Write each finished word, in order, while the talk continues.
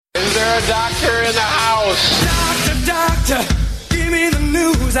a doctor in the house. Doctor, give me the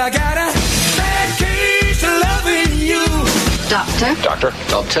news. I got a bad case of loving you. Doctor. Doctor.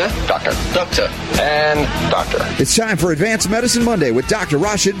 Doctor. Doctor. Doctor. And doctor. It's time for Advanced Medicine Monday with Dr.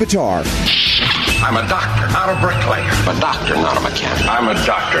 Rashid Buttar. I'm a doctor, not a bricklayer. I'm a doctor, not a mechanic. I'm a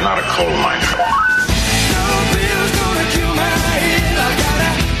doctor, not a coal miner. No pill's gonna kill my head. I got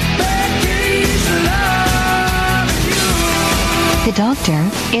a bad case of loving you. The doctor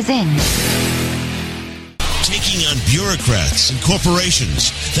is in. Taking on bureaucrats and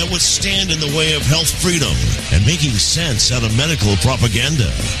corporations that would stand in the way of health freedom and making sense out of medical propaganda.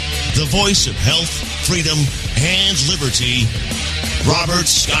 The voice of health, freedom, and liberty, Robert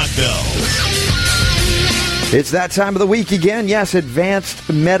Scott Bell. It's that time of the week again. Yes, Advanced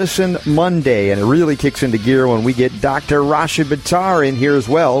Medicine Monday, and it really kicks into gear when we get Dr. Rashid Buttar in here as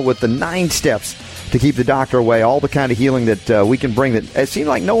well with the 9 steps to keep the doctor away, all the kind of healing that we can bring that it seems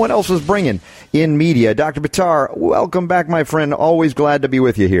like no one else is bringing in media. Dr. Buttar, welcome back, my friend. Always glad to be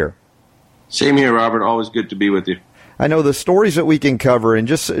with you here. Same here, Robert. Always good to be with you. I know the stories that we can cover, and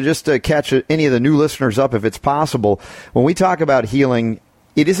just to catch any of the new listeners up if it's possible, when we talk about healing,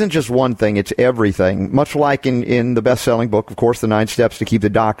 it isn't just one thing, it's everything. Much like in the best-selling book, of course, The 9 Steps to Keep the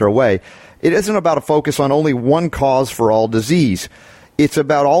Doctor Away, it isn't about a focus on only one cause for all disease. It's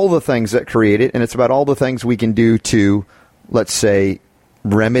about all the things that create it, and it's about all the things we can do to, let's say,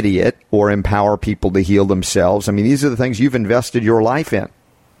 remedy it or empower people to heal themselves. I mean, these are the things you've invested your life in.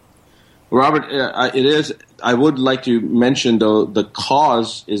 Robert, it is. I would like to mention, though, the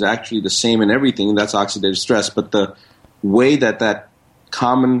cause is actually the same in everything, and that's oxidative stress. But the way that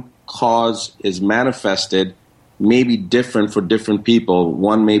common cause is manifested may be different for different people.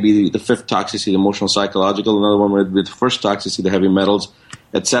 One may be the fifth toxicity, the emotional, psychological. Another one may be the first toxicity, the heavy metals,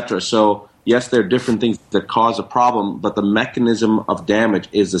 etc. So, yes, there are different things that cause a problem, but the mechanism of damage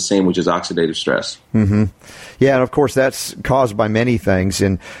is the same, which is oxidative stress. Mm-hmm. Yeah, and of course that's caused by many things,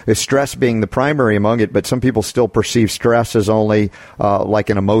 and stress being the primary among it, but some people still perceive stress as only like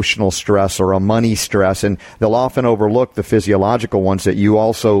an emotional stress or a money stress, and they'll often overlook the physiological ones that you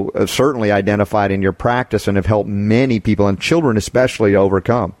also certainly identified in your practice and have helped many people, and children especially, to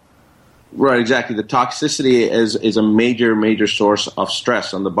overcome. Right, exactly. The toxicity is a major source of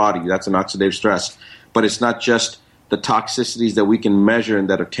stress on the body. That's an oxidative stress. But it's not just the toxicities that we can measure and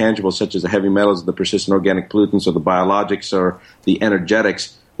that are tangible, such as the heavy metals, the persistent organic pollutants, or the biologics, or the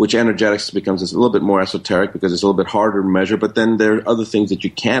energetics, which energetics becomes a little bit more esoteric because it's a little bit harder to measure. But then there are other things that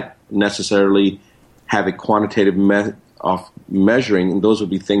you can't necessarily have a quantitative method of measuring, and those would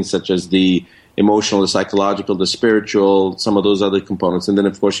be things such as the emotional, the psychological, the spiritual, some of those other components. And then,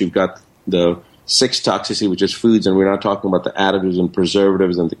 of course, you've got the sixth toxicity, which is foods, and we're not talking about the additives and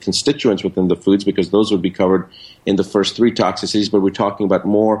preservatives and the constituents within the foods, because those would be covered in the first 3 toxicities, but we're talking about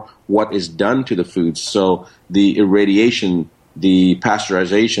more what is done to the foods. So the irradiation, the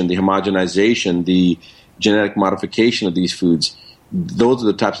pasteurization, the homogenization, the genetic modification of these foods, those are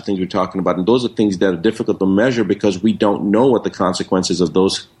the types of things we're talking about, and those are things that are difficult to measure because we don't know what the consequences of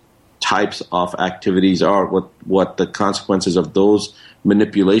those types of activities are, what the consequences of those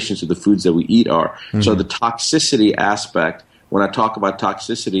manipulations of the foods that we eat are. Mm-hmm. So the toxicity aspect, when I talk about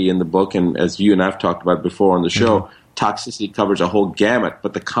toxicity in the book, and as you and I have talked about before on the show, toxicity covers a whole gamut,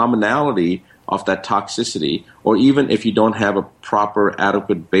 but the commonality of that toxicity, or even if you don't have a proper,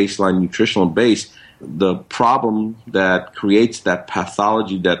 adequate baseline nutritional base, the problem that creates that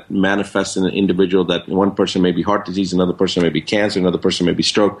pathology that manifests in an individual, that one person may be heart disease, another person may be cancer, another person may be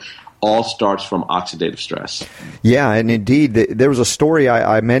stroke, all starts from oxidative stress. Yeah, and indeed, there was a story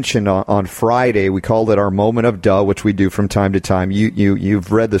I mentioned on Friday. We called it our moment of duh, which we do from time to time.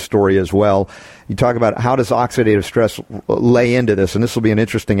 You've read the story as well. You talk about how does oxidative stress lay into this, and this will be an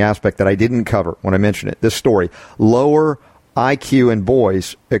interesting aspect that I didn't cover when I mentioned it. This story, lower IQ in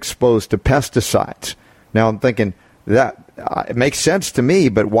boys exposed to pesticides. Now I'm thinking that it makes sense to me,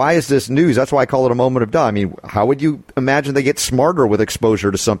 but why is this news? That's why I call it a moment of duh. I mean, how would you imagine they get smarter with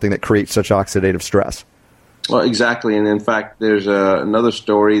exposure to something that creates such oxidative stress? Well, exactly. And in fact, there's another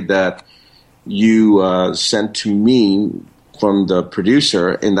story that you sent to me from the producer,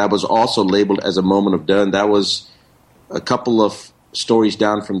 and that was also labeled as a moment of duh. And that was a couple of stories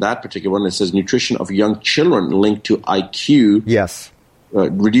down from that particular one that says nutrition of young children linked to IQ. Yes.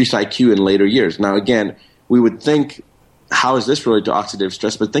 Reduced IQ in later years. Now, again, we would think, how is this related to oxidative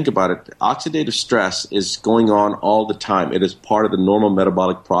stress? But think about it. Oxidative stress is going on all the time. It is part of the normal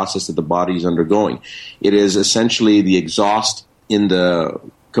metabolic process that the body is undergoing. It is essentially the exhaust in the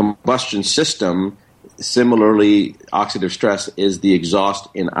combustion system. Similarly, oxidative stress is the exhaust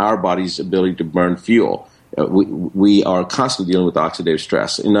in our body's ability to burn fuel. we are constantly dealing with oxidative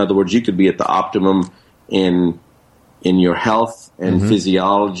stress. In other words, you could be at the optimum in your health and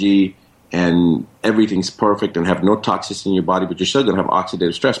physiology, and everything's perfect and have no toxicity in your body, but you're still going to have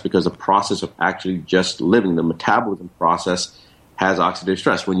oxidative stress because the process of actually just living, the metabolism process, has oxidative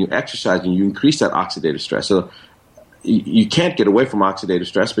stress. When you exercise, and you increase that oxidative stress. So you can't get away from oxidative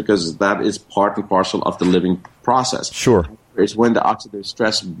stress because that is part and parcel of the living process. Sure. It's when the oxidative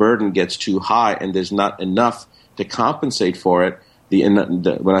stress burden gets too high and there's not enough to compensate for it.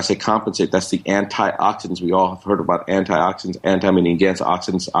 When I say compensate, that's the antioxidants. We all have heard about antioxidants, anti meaning against,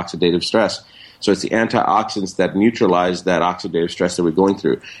 oxidants, oxidative stress. So it's the antioxidants that neutralize that oxidative stress that we're going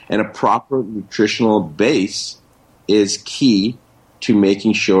through. And a proper nutritional base is key to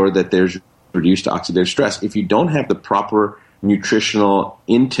making sure that there's reduced oxidative stress. If you don't have the proper nutritional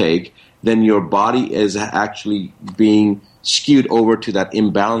intake, then your body is actually being skewed over to that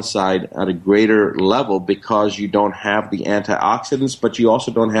imbalance side at a greater level because you don't have the antioxidants, but you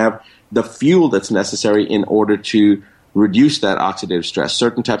also don't have the fuel that's necessary in order to reduce that oxidative stress.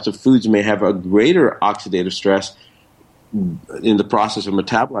 Certain types of foods may have a greater oxidative stress in the process of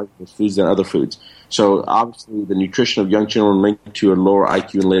metabolizing those foods than other foods. So obviously the nutrition of young children linked to a lower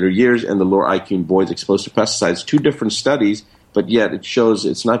IQ in later years and the lower IQ in boys exposed to pesticides. Two different studies, but yet it shows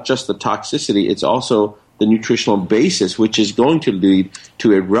it's not just the toxicity, it's also the nutritional basis, which is going to lead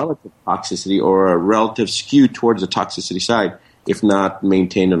to a relative toxicity or a relative skew towards the toxicity side if not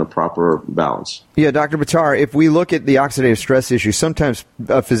maintained in a proper balance. Yeah, Dr. Buttar, if we look at the oxidative stress issue, sometimes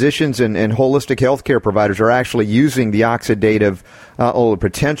physicians and holistic healthcare providers are actually using the oxidative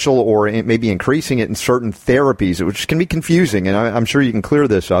potential or maybe increasing it in certain therapies, which can be confusing, and I'm sure you can clear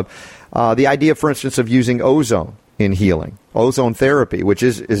this up. The idea, for instance, of using ozone in healing, ozone therapy, which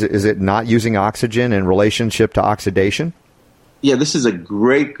is it not using oxygen in relationship to oxidation? Yeah, this is a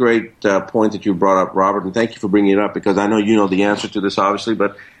great point that you brought up, Robert, and thank you for bringing it up because I know you know the answer to this, obviously,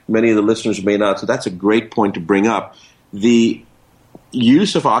 but many of the listeners may not. So that's a great point to bring up. The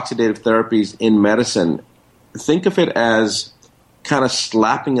use of oxidative therapies in medicine, think of it as kind of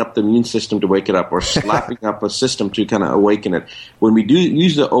slapping up the immune system to wake it up or slapping up a system to kind of awaken it. When we do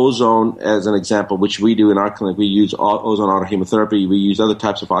use the ozone as an example, which we do in our clinic, we use ozone autohemotherapy. We use other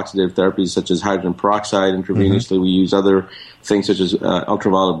types of oxidative therapies such as hydrogen peroxide intravenously. We use other things such as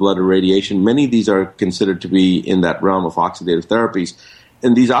ultraviolet blood irradiation. Many of these are considered to be in that realm of oxidative therapies.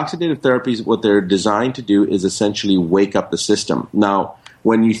 And these oxidative therapies, what they're designed to do is essentially wake up the system. Now,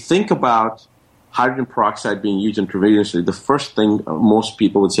 when you think about hydrogen peroxide being used intravenously, the first thing most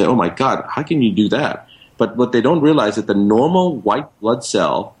people would say, oh my God, how can you do that? But what they don't realize is that the normal white blood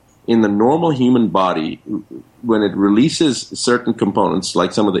cell in the normal human body, when it releases certain components,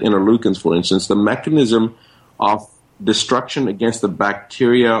 like some of the interleukins, for instance, the mechanism of destruction against the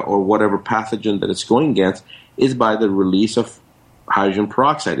bacteria or whatever pathogen that it's going against is by the release of hydrogen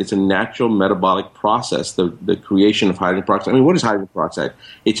peroxide. It's a natural metabolic process, the creation of hydrogen peroxide. I mean, what is hydrogen peroxide?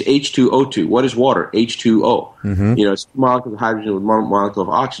 It's H2O2. What is water? H2O. You know, it's 2 molecules of hydrogen with 1 molecule of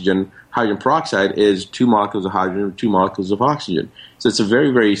oxygen. Hydrogen peroxide is 2 molecules of hydrogen with 2 molecules of oxygen. So it's a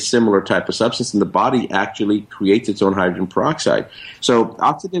very, very similar type of substance, and the body actually creates its own hydrogen peroxide. So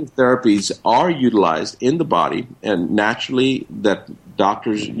oxidative therapies are utilized in the body, and naturally that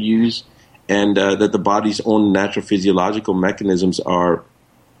doctors use, and that the body's own natural physiological mechanisms are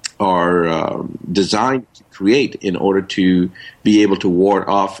designed to create in order to be able to ward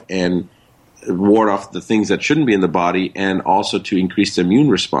off the things that shouldn't be in the body and also to increase the immune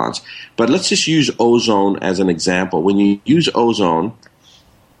response. But let's just use ozone as an example. When you use ozone,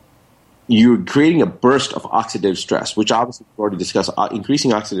 you're creating a burst of oxidative stress, which obviously we've already discussed.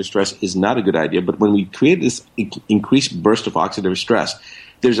 Increasing oxidative stress is not a good idea, but when we create this increased burst of oxidative stress,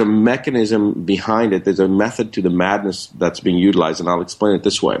 there's a mechanism behind it. There's a method to the madness that's being utilized, and I'll explain it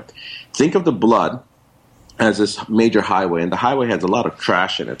this way. Think of the blood as this major highway, and the highway has a lot of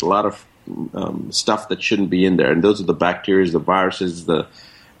trash in it, a lot of stuff that shouldn't be in there, and those are the bacteria, the viruses, the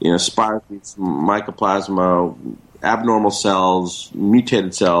spirochetes, mycoplasma, abnormal cells,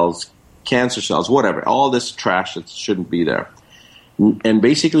 mutated cells, cancer cells, whatever, all this trash that shouldn't be there. And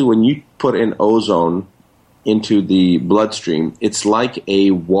basically when you put in ozone into the bloodstream, it's like a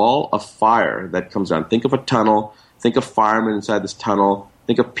wall of fire that comes down. Think of a tunnel, think of firemen inside this tunnel,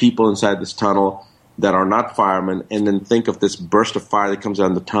 think of people inside this tunnel that are not firemen, and then think of this burst of fire that comes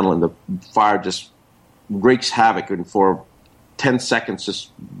down the tunnel, and the fire just wreaks havoc and for 10 seconds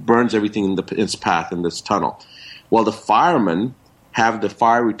just burns everything in its path in this tunnel. Well, the firemen have the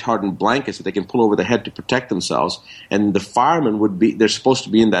fire retardant blankets that they can pull over their head to protect themselves. And the firemen they're supposed to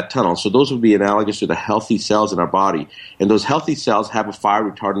be in that tunnel. So those would be analogous to the healthy cells in our body. And those healthy cells have a fire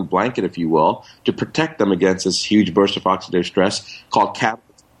retardant blanket, if you will, to protect them against this huge burst of oxidative stress called catalase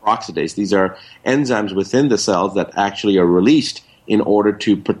peroxidase. These are enzymes within the cells that actually are released in order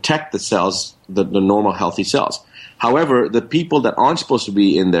to protect the cells, the normal healthy cells. However, the people that aren't supposed to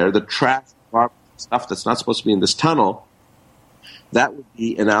be in there, the trash, stuff that's not supposed to be in this tunnel, that would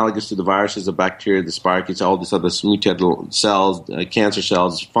be analogous to the viruses, the bacteria, the spirochetes, all these other mutated cells, cancer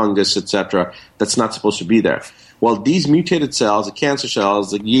cells, fungus, etc., that's not supposed to be there. Well, these mutated cells, the cancer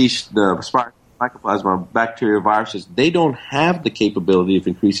cells, the yeast, the spirochetes, mycoplasma, bacteria, viruses, they don't have the capability of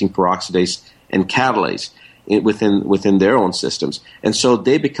increasing peroxidase and catalase within their own systems. And so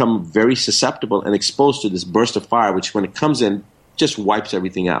they become very susceptible and exposed to this burst of fire, which when it comes in, just wipes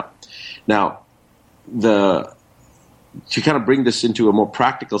everything out. Now, to kind of bring this into a more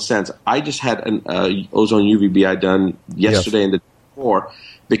practical sense, I just had an ozone UVBI done yesterday and the day before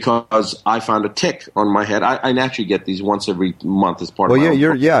because I found a tick on my head. I naturally get these once every month as part of my own.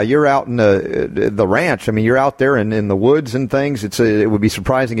 You're out in the ranch. I mean, you're out there in the woods and things. It would be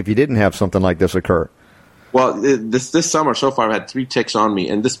surprising if you didn't have something like this occur. Well, this summer so far I've had 3 ticks on me,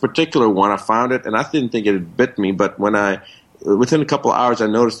 and this particular one I found it, and I didn't think it had bit me, but within a couple of hours I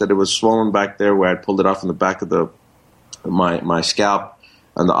noticed that it was swollen back there where I pulled it off in the back of my scalp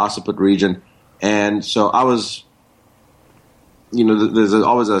and the occiput region. And so I was, there's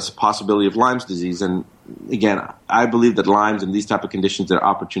always a possibility of Lyme's disease. And again, I believe that Lyme's and these type of conditions are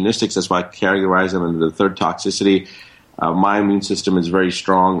opportunistic. That's why I categorize them into the third toxicity. My immune system is very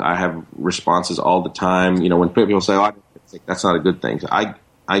strong. I have responses all the time. When people say, I don't get sick, that's not a good thing.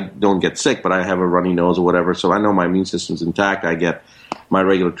 I don't get sick, but I have a runny nose or whatever. So I know my immune system's intact. I get my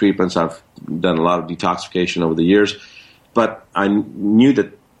regular treatments. I've done a lot of detoxification over the years. But I knew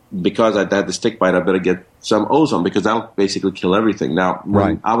that because I had this tick bite, I better get some ozone because that'll basically kill everything. Now,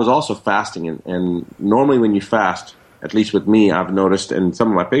 I was also fasting, and normally when you fast, at least with me, I've noticed, and some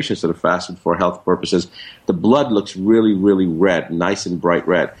of my patients that have fasted for health purposes, the blood looks really, really red, nice and bright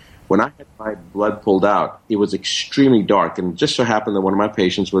red. When I had my blood pulled out, it was extremely dark, and it just so happened that one of my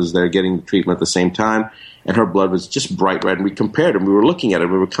patients was there getting the treatment at the same time, and her blood was just bright red, and we compared them. We were looking at it,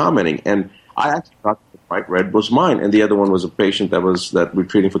 we were commenting, and I actually thought the bright red was mine, and the other one was a patient that we're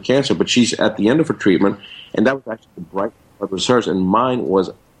treating for cancer, but she's at the end of her treatment, and that was actually the bright red was hers, and mine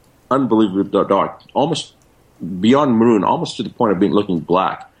was unbelievably dark, almost beyond maroon, almost to the point of looking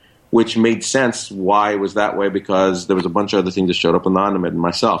black, which made sense why it was that way because there was a bunch of other things that showed up on the Ondomed and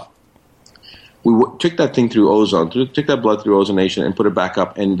myself. We took that thing through ozone, took that blood through ozonation and put it back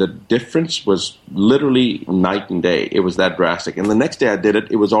up, and the difference was literally night and day. It was that drastic. And the next day I did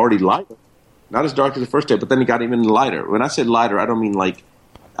it, it was already lighter. Not as dark as the first day, but then it got even lighter. When I said lighter, I don't mean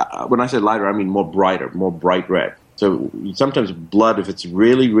when I say lighter, I mean more bright red. So sometimes blood, if it's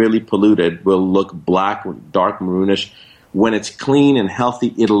really, really polluted, will look black, dark maroonish. When it's clean and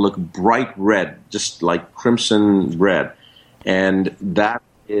healthy, it'll look bright red, just like crimson red. And that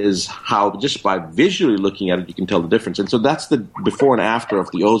is how, just by visually looking at it, you can tell the difference. And so that's the before and after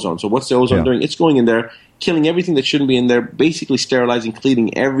of the ozone. So what's the ozone doing? It's going in there, killing everything that shouldn't be in there, basically sterilizing,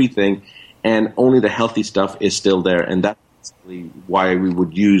 cleaning everything, and only the healthy stuff is still there. And that's basically why we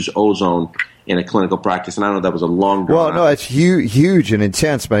would use ozone in a clinical practice. And I know that was a long drawn. Well, no, it's huge and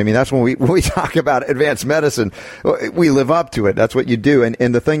intense, but I mean, that's when we talk about advanced medicine, we live up to it. That's what you do.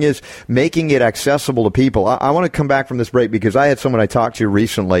 And the thing is, making it accessible to people. I want to come back from this break because I had someone I talked to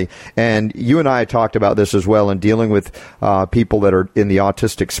recently, and you and I talked about this as well in dealing with people that are in the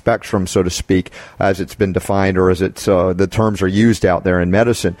autistic spectrum, so to speak, as it's been defined or as it's the terms are used out there in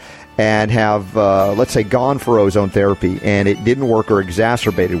medicine, and have, let's say, gone for ozone therapy, and it didn't work or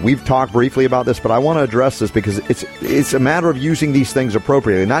exacerbated. We've talked briefly about this, but I want to address this because it's a matter of using these things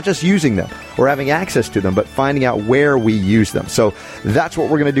appropriately, not just using them or having access to them, but finding out where we use them. So that's what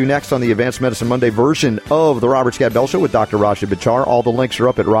we're going to do next on the Advanced Medicine Monday version of the Robert Scott Bell Show with Dr. Rashid Buttar. All the links are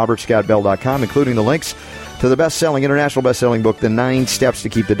up at robertscottbell.com, including the links to the international best-selling book, The 9 Steps to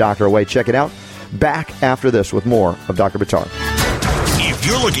Keep the Doctor Away. Check it out. Back after this with more of Dr. Buttar. If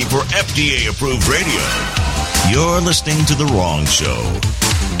you're looking for FDA-approved radio, you're listening to the wrong show.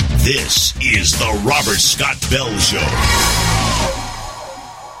 This is the Robert Scott Bell Show.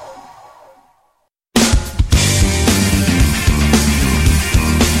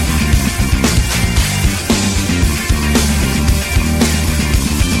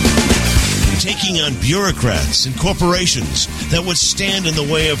 Taking on bureaucrats and corporations that would stand in the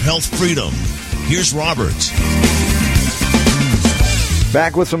way of health freedom. Here's Robert.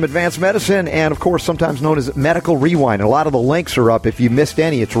 Back with some advanced medicine and, of course, sometimes known as Medical Rewind. A lot of the links are up. If you missed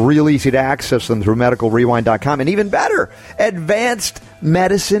any, it's real easy to access them through medicalrewind.com. And even better,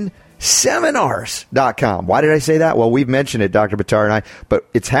 advancedmedicineseminars.com. Why did I say that? Well, we've mentioned it, Dr. Buttar and I, but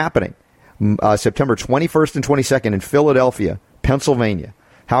it's happening September 21st and 22nd in Philadelphia, Pennsylvania.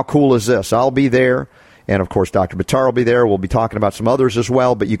 How cool is this? I'll be there. And, of course, Dr. Buttar will be there. We'll be talking about some others as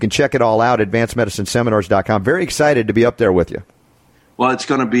well. But you can check it all out at advancedmedicineseminars.com. Very excited to be up there with you. Well, it's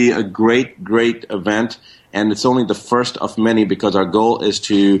going to be a great, great event, and it's only the first of many because our goal is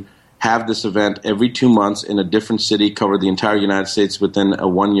to have this event every 2 months in a different city, cover the entire United States within a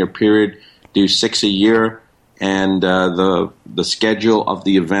 1-year period, do 6 a year, and the schedule of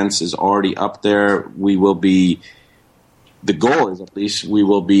the events is already up there. We will be, the goal is at least, we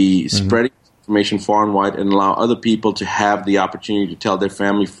will be spreading information far and wide and allow other people to have the opportunity to tell their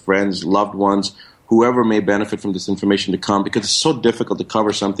family, friends, loved ones, whoever may benefit from this information to come, because it's so difficult to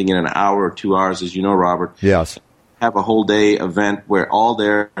cover something in an hour or 2 hours, as you know, Robert. Yes. Have a whole day event where all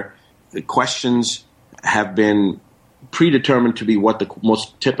their questions have been predetermined to be what the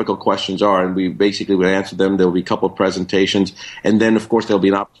most typical questions are, and we basically will answer them. There will be a couple of presentations, and then, of course, there will be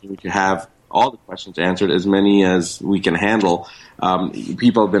an opportunity to have all the questions answered, as many as we can handle.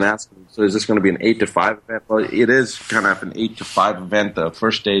 People have been asking, so is this going to be an 8 to 5 event? Well, it is kind of an 8 to 5 event. The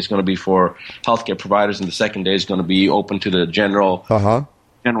first day is going to be for healthcare providers, and the second day is going to be open to the general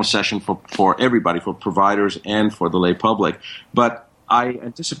session for everybody, for providers and for the lay public. But I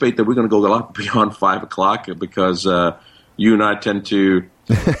anticipate that we're going to go a lot beyond 5 o'clock because you and I tend to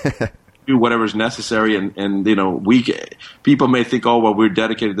do whatever's necessary, and you know, people may think, oh, well, we're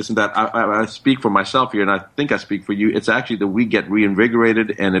dedicated to this and that. I speak for myself here, and I think I speak for you. It's actually that we get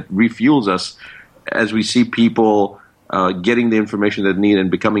reinvigorated, and it refuels us as we see people getting the information that they need and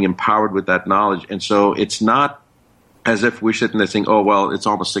becoming empowered with that knowledge. And so it's not as if we're sitting there saying, oh, well, it's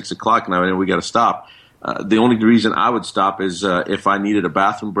almost 6 o'clock now, and we got to stop. The only reason I would stop is if I needed a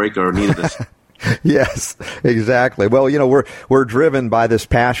bathroom break or needed a Yes, exactly. Well, you know, we're driven by this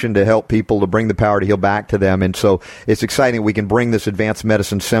passion to help people, to bring the power to heal back to them. And so it's exciting we can bring this advanced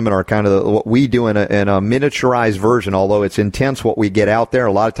medicine seminar, kind of what we do in a miniaturized version, although it's intense what we get out there.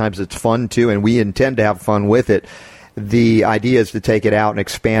 A lot of times it's fun too, and we intend to have fun with it. The idea is to take it out and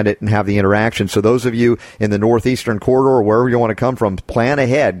expand it and have the interaction. So those of you in the northeastern corridor or wherever you want to come from, plan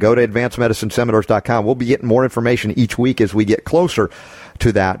ahead. Go to advancedmedicineseminars.com. We'll be getting more information each week as we get closer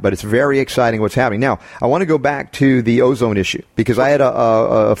to that, but it's very exciting what's happening. Now, I want to go back to the ozone issue because I had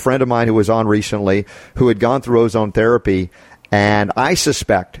a friend of mine who was on recently who had gone through ozone therapy, and I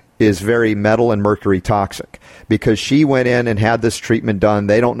suspect is very metal and mercury toxic because she went in and had this treatment done.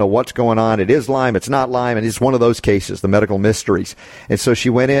 They don't know what's going on. It is Lyme. It's not Lyme. And it's one of those cases, the medical mysteries. And so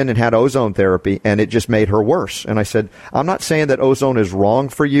she went in and had ozone therapy, and it just made her worse. And I said, I'm not saying that ozone is wrong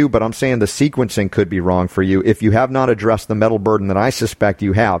for you, but I'm saying the sequencing could be wrong for you if you have not addressed the metal burden that I suspect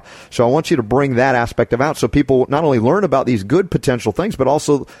you have. So I want you to bring that aspect of out so people not only learn about these good potential things, but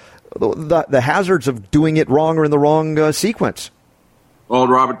also the hazards of doing it wrong or in the wrong sequence. Well,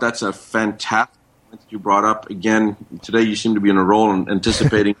 Robert, that's a fantastic point that you brought up. Again, today you seem to be in a role in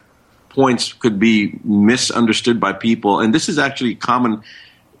anticipating points could be misunderstood by people. And this is actually a common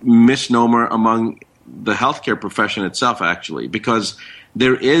misnomer among the healthcare profession itself, actually, because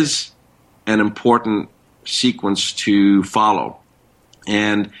there is an important sequence to follow.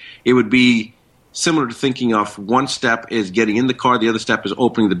 And it would be similar to thinking of one step is getting in the car, the other step is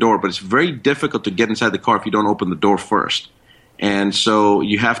opening the door. But it's very difficult to get inside the car if you don't open the door first. And so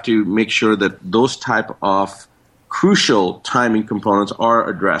you have to make sure that those type of crucial timing components are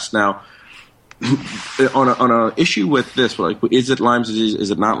addressed. Now, on an issue with this, like, is it Lyme's disease? Is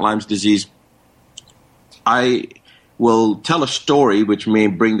it not Lyme's disease? I will tell a story which may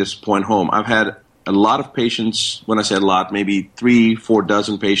bring this point home. I've had a lot of patients, when I say a lot, maybe 3-4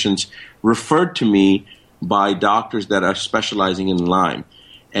 dozen patients referred to me by doctors that are specializing in Lyme.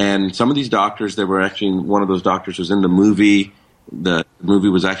 And some of these doctors, they were actually, one of those doctors was in the movie. The movie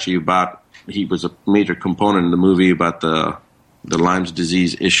was actually about, he was a major component in the movie about the Lyme's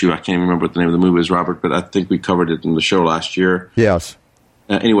disease issue. I can't even remember what the name of the movie is, Robert, but I think we covered it in the show last year. Yes.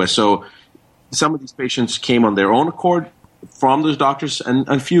 Anyway, so some of these patients came on their own accord from those doctors, and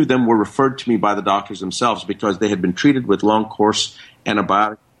a few of them were referred to me by the doctors themselves because they had been treated with long-course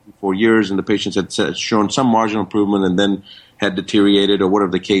antibiotics for years, and the patients had shown some marginal improvement and then had deteriorated, or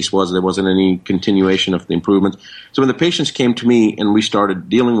whatever the case was. There wasn't any continuation of the improvement. So when the patients came to me and we started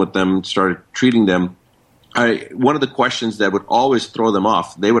dealing with them, started treating them, one of the questions that would always throw them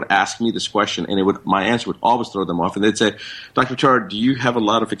off, they would ask me this question, and my answer would always throw them off. And they'd say, Dr. Buttar, do you have a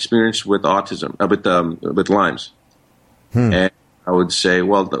lot of experience with autism, with Lyme's? And I would say,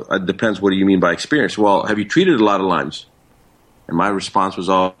 well, it depends. What do you mean by experience? Well, have you treated a lot of Lyme's? And my response was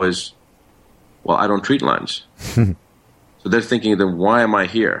always, well, I don't treat Lyme's. So they're thinking, then why am I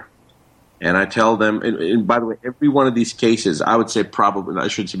here? And I tell them, and by the way, every one of these cases, I would say probably, I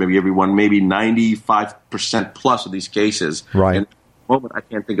shouldn't say maybe every one, maybe 95% plus of these cases. Right. And at the moment, I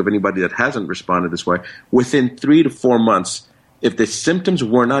can't think of anybody that hasn't responded this way. Within 3 to 4 months, if the symptoms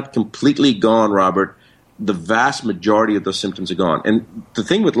were not completely gone, Robert, the vast majority of those symptoms are gone. And the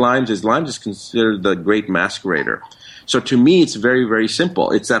thing with Lyme's is considered the great masquerader. So to me, it's very, very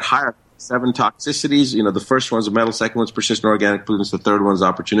simple. It's that hierarchy. 7 toxicities. The first one's a metal, second one's persistent organic pollutants, the third one's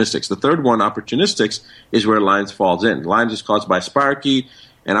opportunistics. The third one, opportunistics, is where Lyme's falls in. Lyme's is caused by spirochete,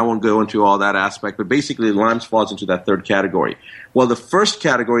 and I won't go into all that aspect, but basically Lyme's falls into that third category. Well, the first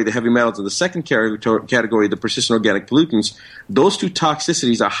category, the heavy metals, and the second category, the persistent organic pollutants, those 2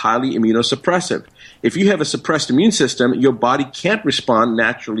 toxicities are highly immunosuppressive. If you have a suppressed immune system, your body can't respond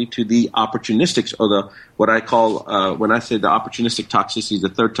naturally to the opportunistics, or what I call, when I say the opportunistic toxicities, the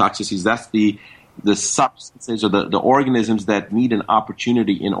third toxicities, that's the substances or the organisms that need an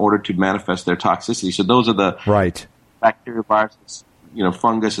opportunity in order to manifest their toxicity. So those are the bacteria, viruses,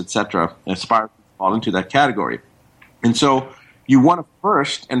 fungus, etc. And spirochetes fall into that category. And so you want to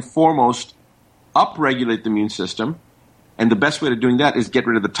first and foremost upregulate the immune system, and the best way to doing that is get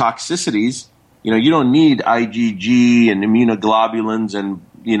rid of the toxicities. You don't need IgG and immunoglobulins and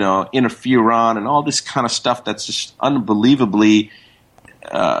interferon and all this kind of stuff that's just unbelievably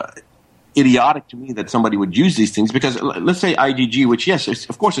idiotic to me that somebody would use these things. Because let's say IgG, which yes,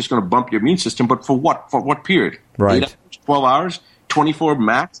 of course it's going to bump your immune system, but for what? For what period? Right. 8 hours, 12 hours? 24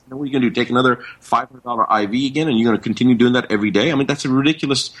 max, and then what are you going to do? Take another $500 IV again, and you're going to continue doing that every day? I mean, that's a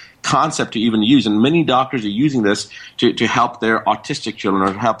ridiculous concept to even use, and many doctors are using this to help their autistic children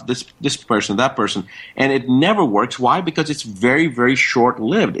or help this person, that person, and it never works. Why? Because it's very, very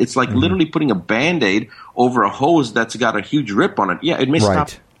short-lived. It's like literally putting a Band-Aid over a hose that's got a huge rip on it. Yeah, it may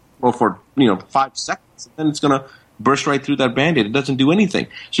stop for 5 seconds, and then it's going to burst right through that Band-Aid. It doesn't do anything.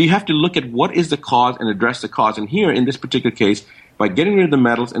 So you have to look at what is the cause and address the cause. And here, in this particular case, by getting rid of the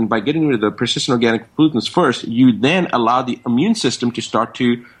metals and by getting rid of the persistent organic pollutants first, you then allow the immune system to start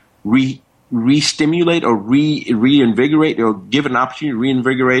to re-stimulate or reinvigorate, or give it an opportunity to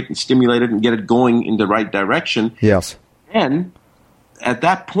reinvigorate and stimulate it and get it going in the right direction. Yes. And at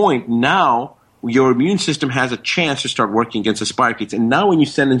that point, now your immune system has a chance to start working against the spirochetes. And now when you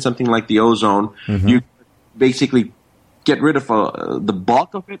send in something like the ozone, you basically get rid of the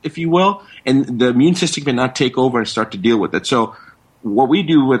bulk of it, if you will, and the immune system cannot take over and start to deal with it. So what we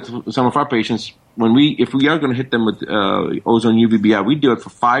do with some of our patients, if we are going to hit them with ozone UVBI, we do it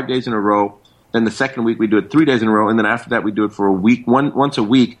for 5 days in a row. Then the second week we do it 3 days in a row, and then after that we do it for a week, once a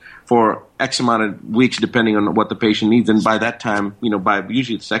week for X amount of weeks, depending on what the patient needs. And by that time, by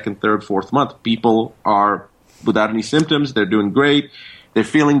usually the second, third, fourth month, people are without any symptoms. They're doing great. They're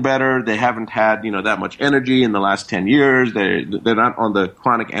feeling better. They haven't had that much energy in the last 10 years. They're not on the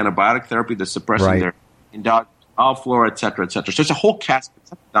chronic antibiotic therapy that's suppressing their endogenous bowel flora, et cetera, et cetera. So it's a whole cascade,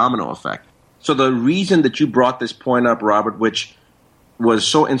 it's a domino effect. So the reason that you brought this point up, Robert, which was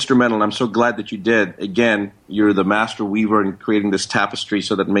so instrumental, and I'm so glad that you did. Again, you're the master weaver in creating this tapestry,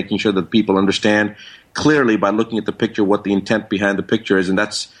 so that making sure that people understand clearly by looking at the picture what the intent behind the picture is, and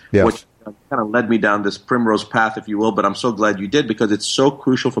that's what kind of led me down this primrose path, if you will. But I'm so glad you did, because it's so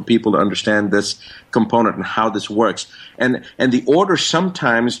crucial for people to understand this component and how this works. And the order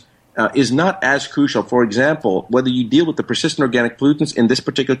sometimes is not as crucial. For example, whether you deal with the persistent organic pollutants in this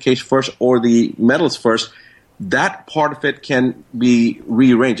particular case first or the metals first, that part of it can be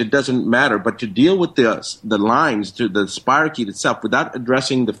rearranged. It doesn't matter. But to deal with the lines, to the spirochete itself, without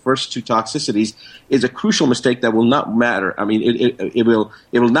addressing the first 2 toxicities, is a crucial mistake that will not matter. I mean, it will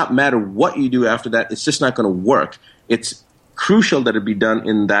not matter what you do after that. It's just not going to work. It's crucial that it be done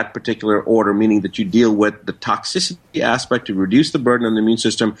in that particular order, meaning that you deal with the toxicity aspect to reduce the burden on the immune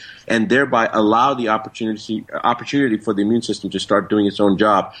system, and thereby allow the opportunity for the immune system to start doing its own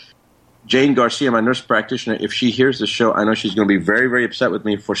job. Jane Garcia, my nurse practitioner, if she hears the show, I know she's going to be very, very upset with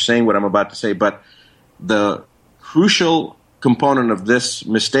me for saying what I'm about to say, but the crucial component of this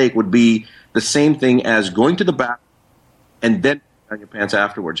mistake would be the same thing as going to the bathroom and then put on your pants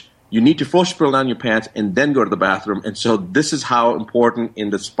afterwards. You need to first pull down your pants and then go to the bathroom. And so this is how important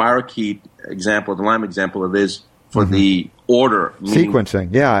in the spirochete example, the Lyme example, it is for the order.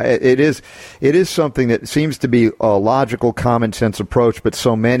 Sequencing. Yeah, it is something that seems to be a logical, common sense approach, but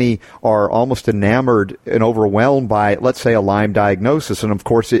so many are almost enamored and overwhelmed by, let's say, a Lyme diagnosis. And of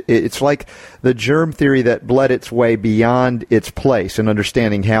course, it's like the germ theory that bled its way beyond its place in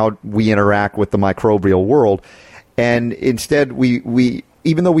understanding how we interact with the microbial world. And instead, we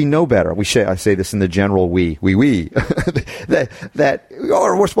even though we know better, I say this in the general that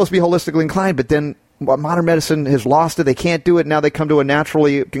we're supposed to be holistically inclined, but then modern medicine has lost it. They can't do it. Now they come to a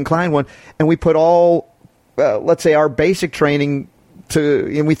naturally inclined one, and we put all, let's say, our basic training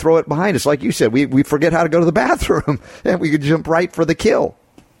and we throw it behind us. Like you said, we forget how to go to the bathroom, and we could jump right for the kill.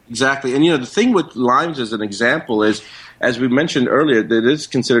 Exactly. And, the thing with Lyme's as an example is, as we mentioned earlier, that it is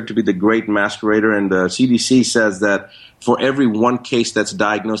considered to be the great masquerader, and the CDC says that for every one case that's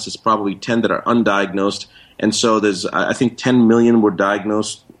diagnosed, there's probably 10 that are undiagnosed. And so there's, I think, 10 million were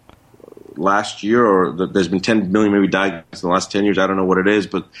diagnosed last year, or there's been 10 million maybe diagnosed in the last 10 years. I don't know what it is,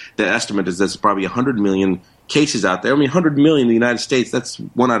 but the estimate is there's probably 100 million cases out there. I mean, 100 million in the United States, that's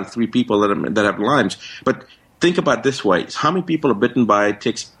 1 out of 3 people that have Lyme's. But think about it this way. How many people are bitten by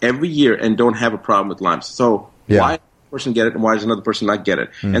ticks every year and don't have a problem with Lyme's? So why does one person get it and why does another person not get it?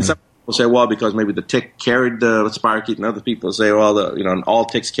 Mm-hmm. And some people say, well, because maybe the tick carried the spirochete, and other people say, well, all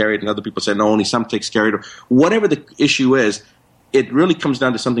ticks carry it, and other people say, no, only some ticks carry it. Or whatever the issue is, it really comes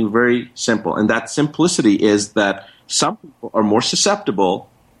down to something very simple. And that simplicity is that some people are more susceptible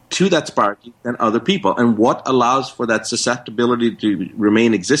to that spirochete than other people. And what allows for that susceptibility to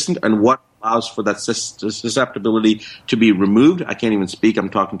remain existent, and what allows for that susceptibility to be removed? I can't even speak. I'm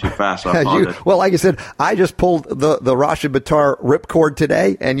talking too fast. So well, like I said, I just pulled the Rashid Buttar ripcord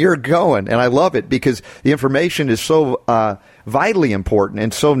today, and you're going, and I love it because the information is so vitally important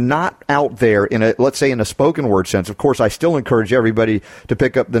and so not out there let's say in a spoken word sense. Of course, I still encourage everybody to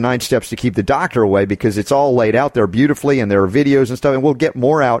pick up the 9 Steps to Keep the Doctor Away, because it's all laid out there beautifully, and there are videos and stuff, and we'll get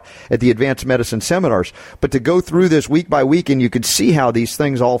more out at the Advanced Medicine seminars. But to go through this week by week, and you could see how these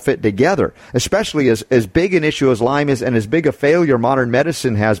things all fit together, especially as big an issue as Lyme is and as big a failure modern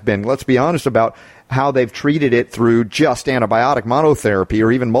medicine has been. Let's be honest about how they've treated it through just antibiotic monotherapy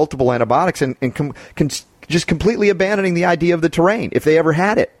or even multiple antibiotics, and just completely abandoning the idea of the terrain if they ever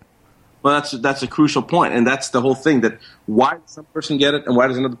had it. Well, that's a crucial point, and that's the whole thing, that why does some person get it and why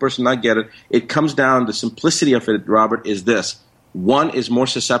does another person not get it? It comes down, the simplicity of it, Robert, is this. One is more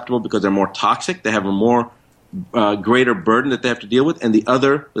susceptible because they're more toxic. They have a more greater burden that they have to deal with, and the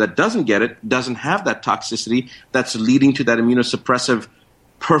other that doesn't get it doesn't have that toxicity that's leading to that immunosuppressive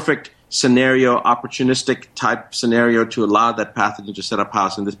perfect scenario, opportunistic type scenario to allow that pathogen to set up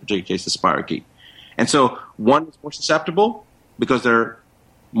house, in this particular case, the spirochete. And so one is more susceptible because they're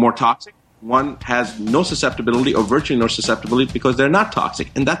more toxic. One has no susceptibility or virtually no susceptibility because they're not toxic.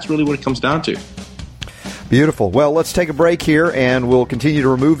 And that's really what it comes down to. Beautiful. Well, let's take a break here, and we'll continue to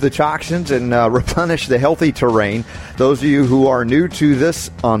remove the toxins and replenish the healthy terrain. Those of you who are new to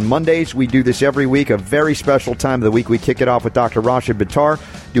this, on Mondays, we do this every week, a very special time of the week. We kick it off with Dr. Rashid Buttar,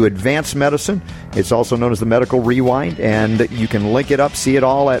 do advanced medicine. It's also known as the Medical Rewind, and you can link it up, see it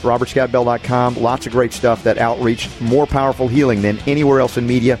all at robertscottbell.com. Lots of great stuff, that outreach, more powerful healing than anywhere else in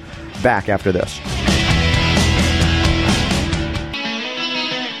media. Back after this.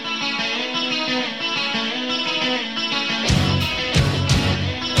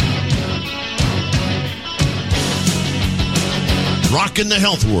 Rocking the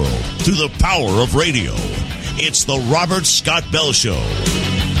health world through the power of radio. It's the Robert Scott Bell Show.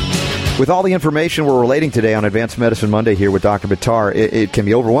 With all the information we're relating today on Advanced Medicine Monday here with Dr. Buttar, it can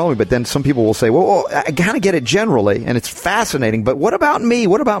be overwhelming, but then some people will say, well, I kind of get it generally, and it's fascinating, but what about me?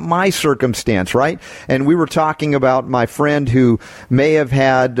 What about my circumstance, right? And we were talking about my friend who may have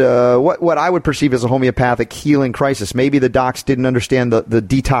had what I would perceive as a homeopathic healing crisis. Maybe the docs didn't understand the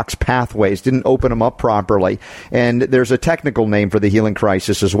detox pathways, didn't open them up properly, and there's a technical name for the healing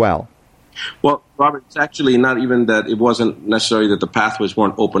crisis as well. Well, Robert, it's actually not even that it wasn't necessarily that the pathways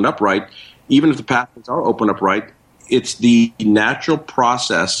weren't opened up right. Even if the pathways are opened up right, it's the natural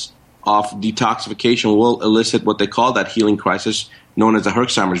process of detoxification will elicit what they call that healing crisis, known as the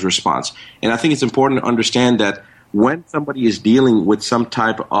Herxheimer's response. And I think it's important to understand that when somebody is dealing with some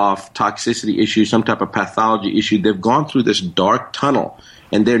type of toxicity issue, some type of pathology issue, they've gone through this dark tunnel,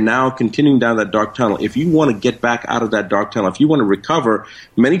 and they're now continuing down that dark tunnel. If you want to get back out of that dark tunnel, if you want to recover,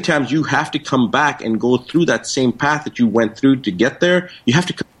 many times you have to come back and go through that same path that you went through to get there. You have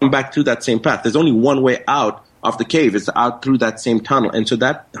to come back through that same path. There's only one way out of the cave. It's out through that same tunnel. And so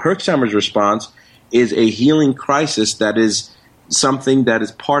that Herxheimer's response is a healing crisis that is something that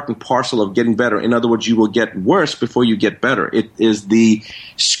is part and parcel of getting better. In other words, you will get worse before you get better. It is the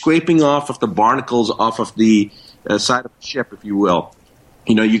scraping off of the barnacles off of the side of the ship, if you will.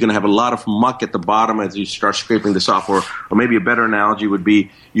 You know, you're going to have a lot of muck at the bottom as you start scraping this off. Or maybe a better analogy would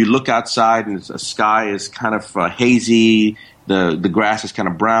be you look outside and the sky is kind of hazy, the grass is kind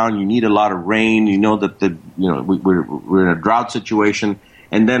of brown. You need a lot of rain. You know that we're in a drought situation.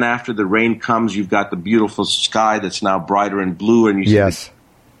 And then after the rain comes, you've got the beautiful sky that's now brighter and blue, and you see the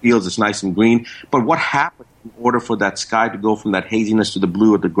fields that's nice and green. But what happens in order for that sky to go from that haziness to the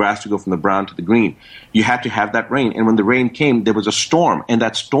blue, or the grass to go from the brown to the green? You had to have that rain. And when the rain came, there was a storm. And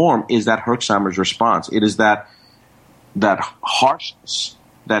that storm is that Herxheimer's response. It is that harshness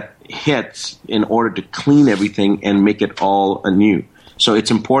that hits in order to clean everything and make it all anew. So it's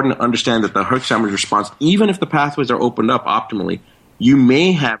important to understand that the Herxheimer's response, even if the pathways are opened up optimally, you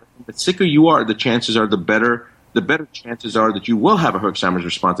may have, the sicker you are, the chances are the better chances are that you will have a Herxheimer's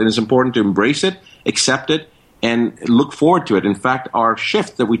response. And it's important to embrace it, accept it, and look forward to it. In fact, our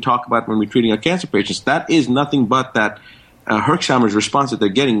shift that we talk about when we're treating our cancer patients, that is nothing but that Herxheimer's response that they're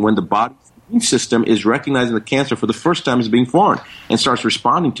getting when the body's immune system is recognizing the cancer for the first time as being foreign and starts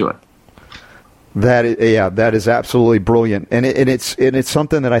responding to it. That is absolutely brilliant, and it's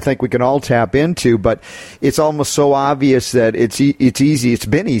something that I think we can all tap into. But it's almost so obvious that it's easy. It's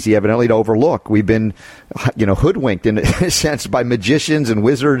been easy, evidently, to overlook. We've been, hoodwinked in a sense by magicians and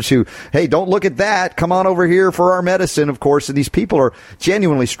wizards who, hey, don't look at that. Come on over here for our medicine. Of course, and these people are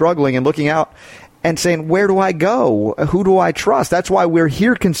genuinely struggling and looking out and saying, where do I go? Who do I trust? That's why we're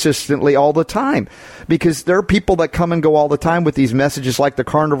here consistently all the time, because there are people that come and go all the time with these messages like the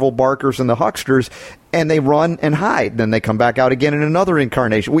carnival barkers and the hucksters, and they run and hide. Then they come back out again in another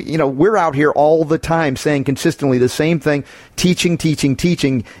incarnation. We're out here all the time saying consistently the same thing, teaching,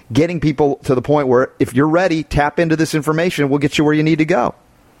 getting people to the point where if you're ready, tap into this information. We'll get you where you need to go.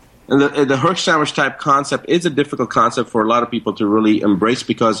 And the Herxheimer's type concept is a difficult concept for a lot of people to really embrace,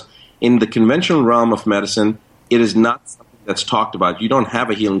 because in the conventional realm of medicine, it is not something that's talked about. You don't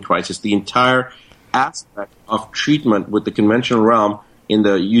have a healing crisis. The entire aspect of treatment with the conventional realm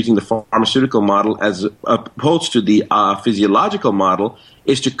using the pharmaceutical model as opposed to the physiological model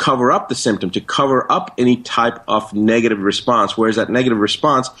is to cover up the symptom, to cover up any type of negative response, whereas that negative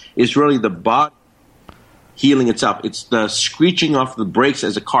response is really the body healing itself. It's the screeching off the brakes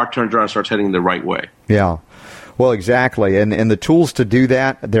as the car turns around and starts heading the right way. Yeah. Well, exactly, and the tools to do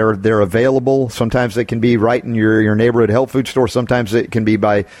that, they're available. Sometimes they can be right in your neighborhood health food store. Sometimes it can be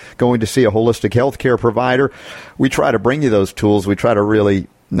by going to see a holistic health care provider. We try to bring you those tools. We try to really,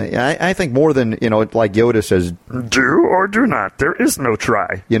 I think more than, like Yoda says, do or do not. There is no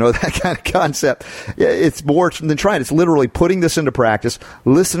try. That kind of concept. It's more than trying. It's literally putting this into practice,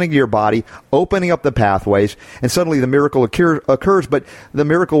 listening to your body, opening up the pathways, and suddenly the miracle occurs. But the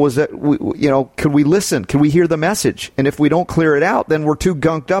miracle was that, could we listen? Can we hear the message? And if we don't clear it out, then we're too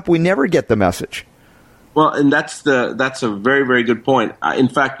gunked up. We never get the message. Well, and that's a very, very good point. In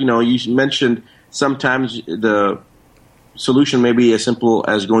fact, you mentioned sometimes the solution may be as simple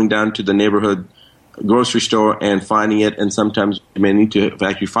as going down to the neighborhood grocery store and finding it, and sometimes you may need to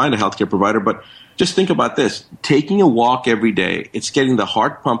actually find a healthcare provider. But just think about this. Taking a walk every day, it's getting the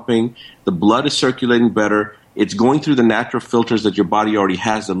heart pumping, the blood is circulating better, it's going through the natural filters that your body already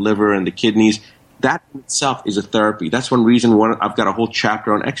has, the liver and the kidneys. That in itself is a therapy. That's one reason I've got a whole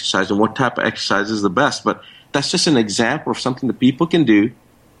chapter on exercise and what type of exercise is the best. But that's just an example of something that people can do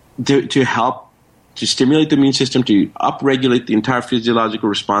to help to stimulate the immune system, to upregulate the entire physiological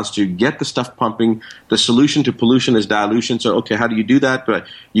response, to get the stuff pumping. The solution to pollution is dilution. So, okay, how do you do that? But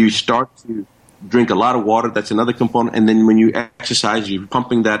you start to drink a lot of water. That's another component. And then when you exercise, you're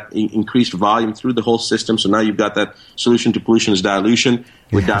pumping that increased volume through the whole system. So now you've got that solution to pollution is dilution.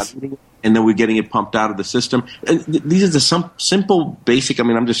 We're diluting it, and then we're getting it pumped out of the system. And these are the simple, basic.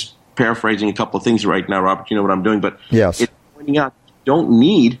 I'm just paraphrasing a couple of things right now, Robert. You know what I'm doing. But yes, it's pointing out you don't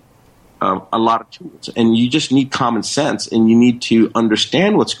need a lot of tools, and you just need common sense, and you need to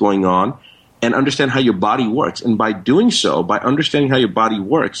understand what's going on and understand how your body works. And by doing so, by understanding how your body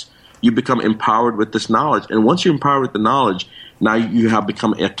works, you become empowered with this knowledge. And once you're empowered with the knowledge, now you have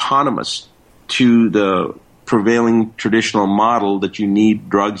become autonomous to the prevailing traditional model that you need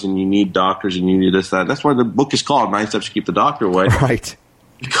drugs and you need doctors and you need this, that. That's why the book is called 9 Steps to Keep the Doctor Away. Right.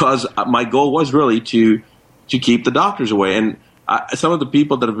 Because my goal was really to keep the doctors away. And some of the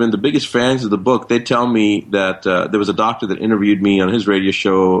people that have been the biggest fans of the book, they tell me that there was a doctor that interviewed me on his radio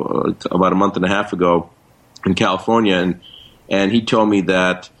show about a month and a half ago in California, and he told me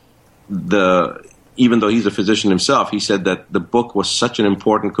that even though he's a physician himself, he said that the book was such an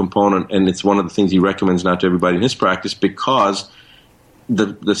important component, and it's one of the things he recommends now to everybody in his practice, because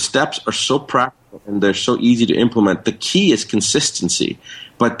the steps are so practical and they're so easy to implement. The key is consistency,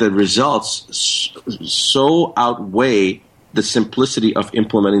 but the results so outweigh the simplicity of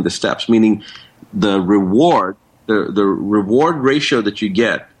implementing the steps, meaning the reward ratio that you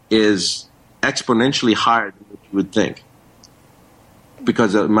get is exponentially higher than what you would think.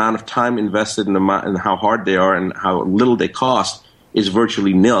 because the amount of time invested in and how hard they are and how little they cost is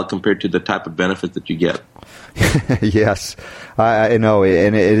virtually nil compared to the type of benefit that you get. Yes, I know,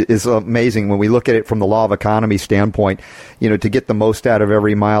 and it is amazing when we look at it from the law of economy standpoint. To get the most out of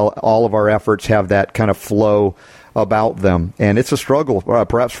every mile, all of our efforts have that kind of flow about them, and it's a struggle,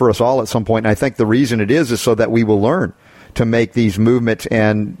 perhaps for us all at some point. And I think the reason it is so that we will learn to make these movements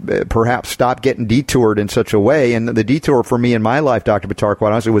and perhaps stop getting detoured in such a way. And the detour for me in my life, Dr. Buttar,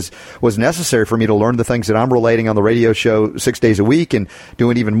 quite honestly, was necessary for me to learn the things that I'm relating on the radio show 6 days a week and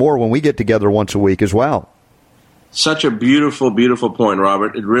doing even more when we get together once a week as well. Such a beautiful, beautiful point,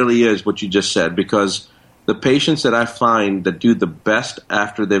 Robert. It really is what you just said, because the patients that I find that do the best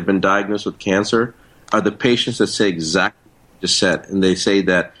after they've been diagnosed with cancer are the patients that say exactly what you just said. And they say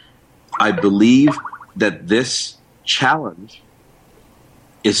that, I believe that this challenge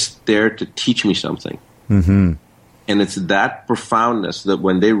is there to teach me something. Mm-hmm. And it's that profoundness that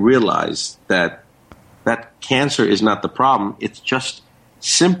when they realize that cancer is not the problem, it's just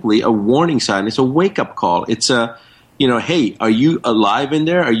simply a warning sign. It's a wake-up call. It's a, hey, are you alive in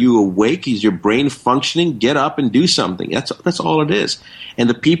there? Are you awake? Is your brain functioning? Get up and do something. That's all it is. And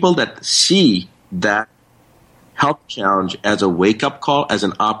the people that see that health challenge as a wake-up call, as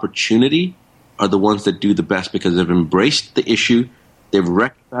an opportunity, are the ones that do the best, because they've embraced the issue, they've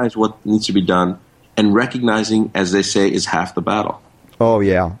recognized what needs to be done, and recognizing, as they say, is half the battle. Oh,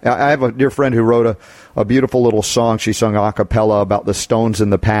 yeah. I have a dear friend who wrote a beautiful little song. She sung a cappella about the stones in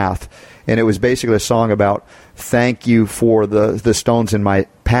the path. And it was basically a song about thank you for the stones in my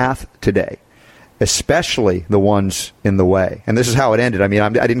path today, especially the ones in the way. And this is how it ended. I mean, I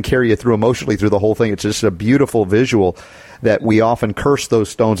didn't carry you through emotionally through the whole thing. It's just a beautiful visual that we often curse those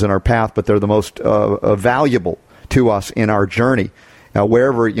stones in our path, but they're the most valuable to us in our journey. Now,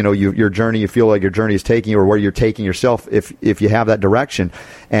 wherever your journey, you feel like your journey is taking you, or where you're taking yourself, if you have that direction,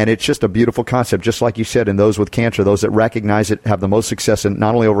 and it's just a beautiful concept, just like you said. And those with cancer, those that recognize it, have the most success in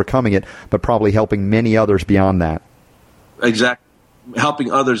not only overcoming it, but probably helping many others beyond that. Exactly, helping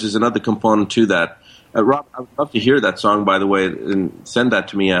others is another component to that. Rob, I would love to hear that song, by the way, and send that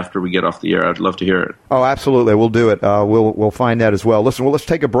to me after we get off the air. I'd love to hear it. Oh, absolutely. We'll do it. We'll find that as well. Listen, let's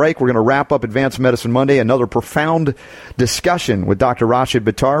take a break. We're going to wrap up Advanced Medicine Monday, another profound discussion with Dr. Rashid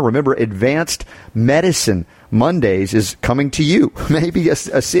Buttar. Remember, Advanced Medicine Mondays is coming to you, maybe a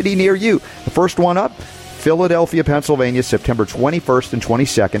city near you. The first one up, Philadelphia, Pennsylvania, September 21st and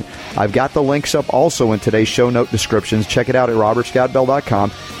 22nd. I've got the links up also in today's show note descriptions. Check it out at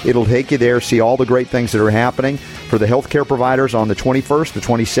robertscottbell.com. It'll take you there, see all the great things that are happening for the healthcare providers on the 21st, the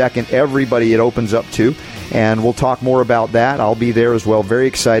 22nd, everybody it opens up to. And we'll talk more about that. I'll be there as well. Very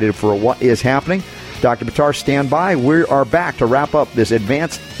excited for what is happening. Dr. Buttar, stand by. We are back to wrap up this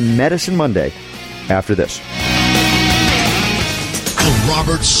Advanced Medicine Monday after this. The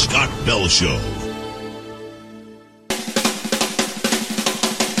Robert Scott Bell Show.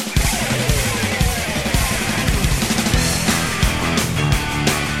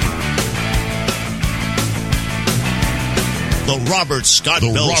 The Robert Scott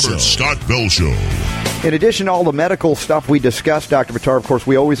Bell Show. In addition to all the medical stuff we discussed, Dr. Buttar, of course,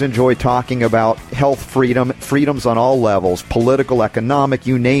 we always enjoy talking about health freedoms on all levels, political, economic,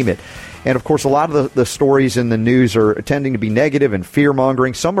 you name it. And, of course, a lot of the stories in the news are tending to be negative and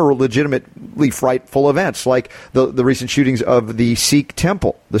fear-mongering. Some are legitimately frightful events, like the recent shootings of the Sikh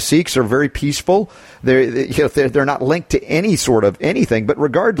temple. The Sikhs are very peaceful. They're not linked to any sort of anything. But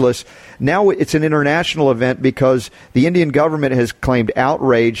regardless, now it's an international event because the Indian government has claimed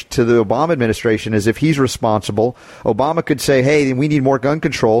outrage to the Obama administration as if he's responsible. Obama could say, hey, we need more gun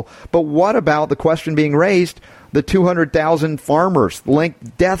control. But what about the question being raised, the 200,000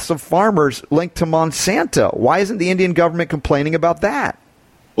 deaths of farmers linked to Monsanto? Why isn't the Indian government complaining about that?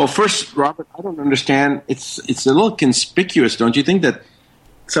 Well, first, Robert, I don't understand. It's a little conspicuous, don't you think, that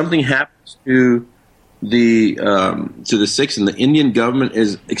something happens to the Sikhs and the Indian government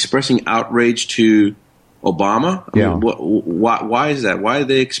is expressing outrage to Obama? I mean, why is that? Why are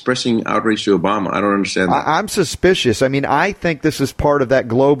they expressing outrage to Obama? I don't understand that. I'm suspicious. I mean, I think this is part of that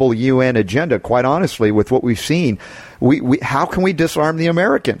global UN agenda, quite honestly, with what we've seen. How can we disarm the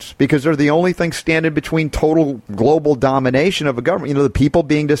Americans? Because they're the only thing standing between total global domination of a government. The people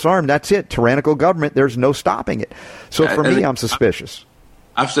being disarmed, that's it. Tyrannical government, there's no stopping it. So for me, I'm suspicious.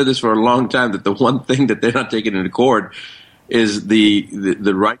 I've said this for a long time, that the one thing that they're not taking into court is the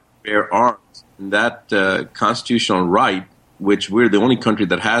right to bear arms. That constitutional right, which we're the only country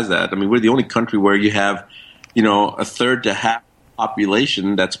that has that. I mean, we're the only country where you have, a third to half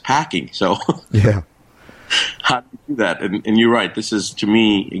population that's packing. So, yeah, how do you do that? And you're right. This is, to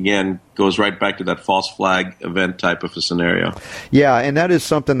me, again, goes right back to that false flag event type of a scenario. Yeah, and that is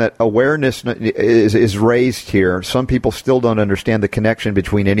something that awareness is raised here. Some people still don't understand the connection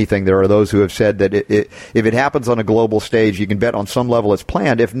between anything. There are those who have said that if it happens on a global stage, you can bet on some level it's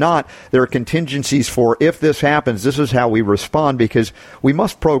planned. If not, there are contingencies for if this happens, this is how we respond, because we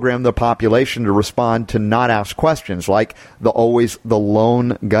must program the population to respond to not ask questions, like always the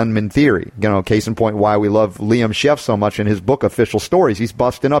lone gunman theory. You know, case in point, why we love Liam Sheff so much in his book Official Stories. He's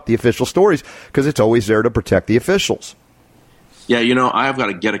busting up the official stories because it's always there to protect the officials. Yeah, you know, I've got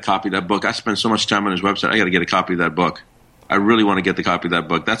to get a copy of that book. I spend so much time on his website. I got to get a copy of that book. I really want to get the copy of that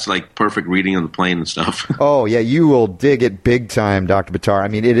book. That's like perfect reading on the plane and stuff. Oh, yeah, you will dig it big time, Dr. Buttar. I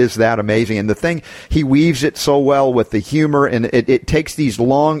mean, it is that amazing. And the thing, he weaves it so well with the humor, and it takes these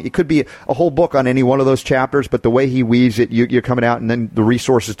long, it could be a whole book on any one of those chapters, but the way he weaves it, you're coming out, and then the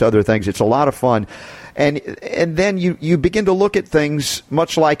resources to other things. It's a lot of fun. And then you begin to look at things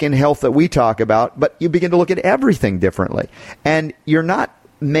much like in health that we talk about, but you begin to look at everything differently. And you're not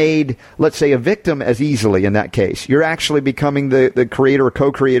made, let's say, a victim as easily in that case. You're actually becoming the creator or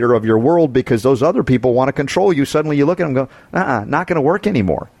co-creator of your world because those other people want to control you. Suddenly you look at them and go, not going to work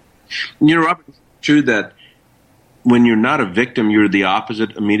anymore. You know, Robert, it's true that when you're not a victim, you're the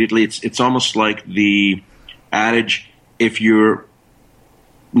opposite immediately. It's almost like the adage, if you're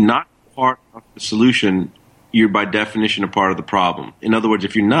not part of the solution, you're by definition a part of the problem. In other words,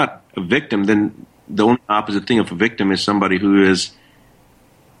 if you're not a victim, then the only opposite thing of a victim is somebody who is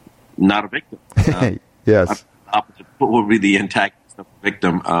not a victim. Yes. Opposite. What would be the antagonist of a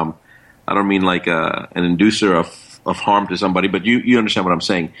victim? I don't mean like an inducer of harm to somebody, but you understand what I'm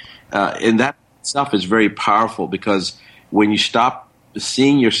saying. And that stuff is very powerful, because when you stop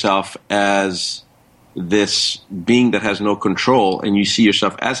seeing yourself as this being that has no control and you see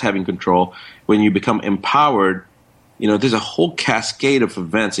yourself as having control, when you become empowered, you know, there's a whole cascade of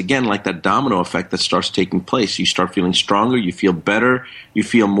events, again, like that domino effect that starts taking place. You start feeling stronger, you feel better, you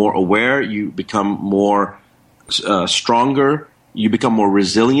feel more aware, you become more stronger, you become more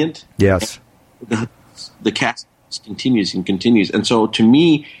resilient. Yes. The cascade continues and continues. And so to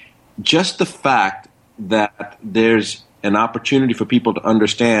me, just the fact that there's an opportunity for people to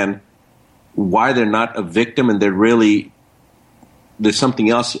understand why they're not a victim and there's something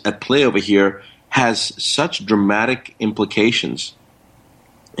else at play over here, has such dramatic implications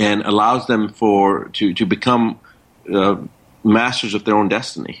and allows them to become masters of their own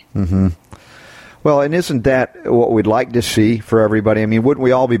destiny. Mm-hmm. Well, and isn't that what we'd like to see for everybody? I mean, wouldn't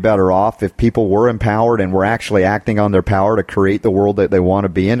we all be better off if people were empowered and were actually acting on their power to create the world that they want to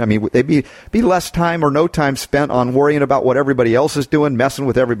be in? I mean, would they be less time or no time spent on worrying about what everybody else is doing, messing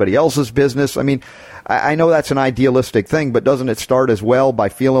with everybody else's business? I mean, I know that's an idealistic thing, but doesn't it start as well by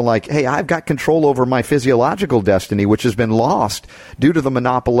feeling like, hey, I've got control over my physiological destiny, which has been lost due to the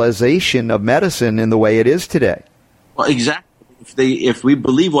monopolization of medicine in the way it is today? Well, exactly. If we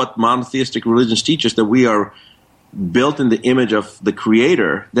believe what monotheistic religions teach us, that we are built in the image of the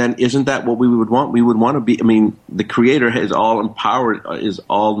Creator, then isn't that what we would want? We would want to be, I mean, the Creator is all empowered, is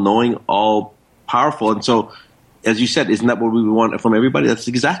all knowing, all powerful. And so, as you said, isn't that what we would want from everybody? That's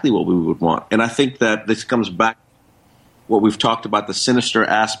exactly what we would want. And I think that this comes back to what we've talked about, the sinister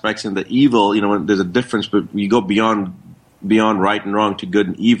aspects and the evil. You know, there's a difference, but you go beyond right and wrong to good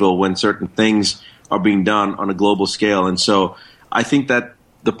and evil when certain things are being done on a global scale. And so I think that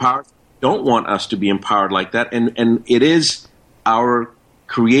the powers don't want us to be empowered like that. And it is our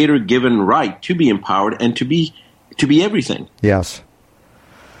Creator-given right to be empowered and to be everything. Yes.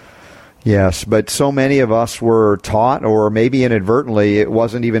 Yes, but so many of us were taught, or maybe inadvertently, it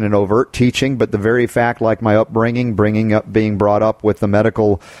wasn't even an overt teaching, but the very fact, like my upbringing, being brought up with the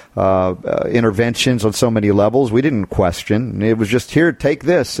medical interventions on so many levels, we didn't question. It was just, here, take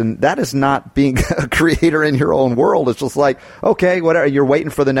this. And that is not being a creator in your own world. It's just like, okay, whatever, you're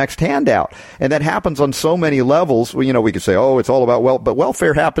waiting for the next handout. And that happens on so many levels. You know, we could say, oh, it's all about but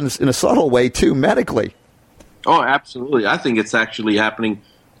welfare happens in a subtle way, too, medically. Oh, absolutely. I think it's actually happening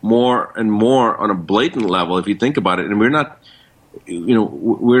more and more on a blatant level, if you think about it. And we're not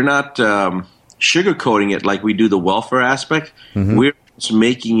sugarcoating it like we do the welfare aspect. Mm-hmm. We're just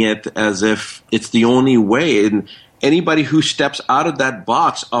making it as if it's the only way. And anybody who steps out of that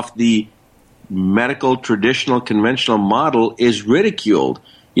box of the medical, traditional, conventional model is ridiculed.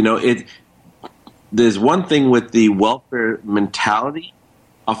 You know, there's one thing with the welfare mentality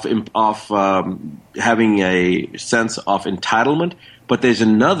of having a sense of entitlement, but there's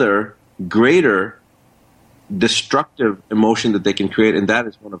another greater destructive emotion that they can create, and that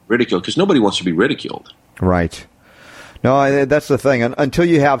is one of ridicule, because nobody wants to be ridiculed. Right. No, that's the thing. Until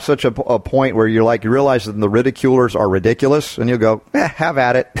you have such a point where you realize that the ridiculers are ridiculous, and you'll go, have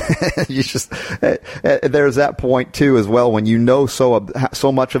at it. You just there's that point too as well when you know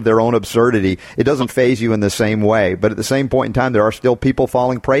so much of their own absurdity, it doesn't faze you in the same way. But at the same point in time, there are still people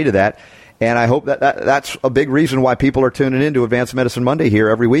falling prey to that. And I hope that's a big reason why people are tuning in to Advanced Medicine Monday here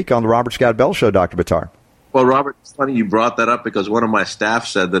every week on the Robert Scott Bell Show, Dr. Buttar. Well, Robert, it's funny you brought that up because one of my staff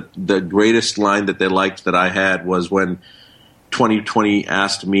said that the greatest line that they liked that I had was when 2020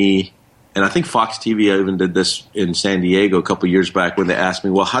 asked me, and I think Fox TV even did this in San Diego a couple of years back when they asked me,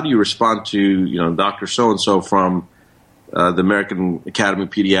 well, how do you respond to, Dr. So-and-so from the American Academy of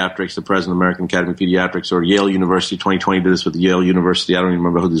Pediatrics, the president of the American Academy of Pediatrics, or Yale University. 2020 did this with Yale University. I don't even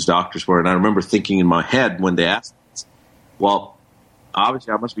remember who these doctors were. And I remember thinking in my head when they asked this, well,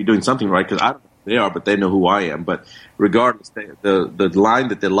 obviously I must be doing something right because I don't know who they are, but they know who I am. But regardless, the line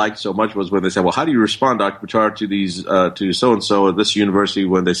that they liked so much was when they said, well, how do you respond, Dr. Buttar, to these to so-and-so at this university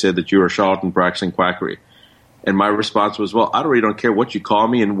when they said that you're a charlatan practicing quackery? And my response was, well, I really don't care what you call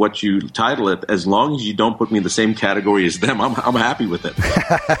me and what you title it. As long as you don't put me in the same category as them, I'm happy with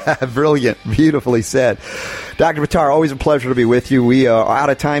it. Brilliant. Beautifully said. Dr. Buttar, always a pleasure to be with you. We are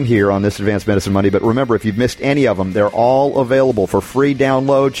out of time here on this Advanced Medicine Monday, but remember, if you've missed any of them, they're all available for free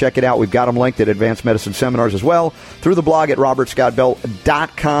download. Check it out. We've got them linked at Advanced Medicine Seminars as well through the blog at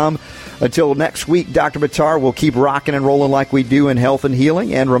robertscottbell.com. Until next week, Dr. Buttar, we'll keep rocking and rolling like we do in health and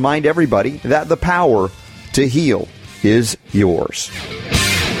healing and remind everybody that the power to heal is yours.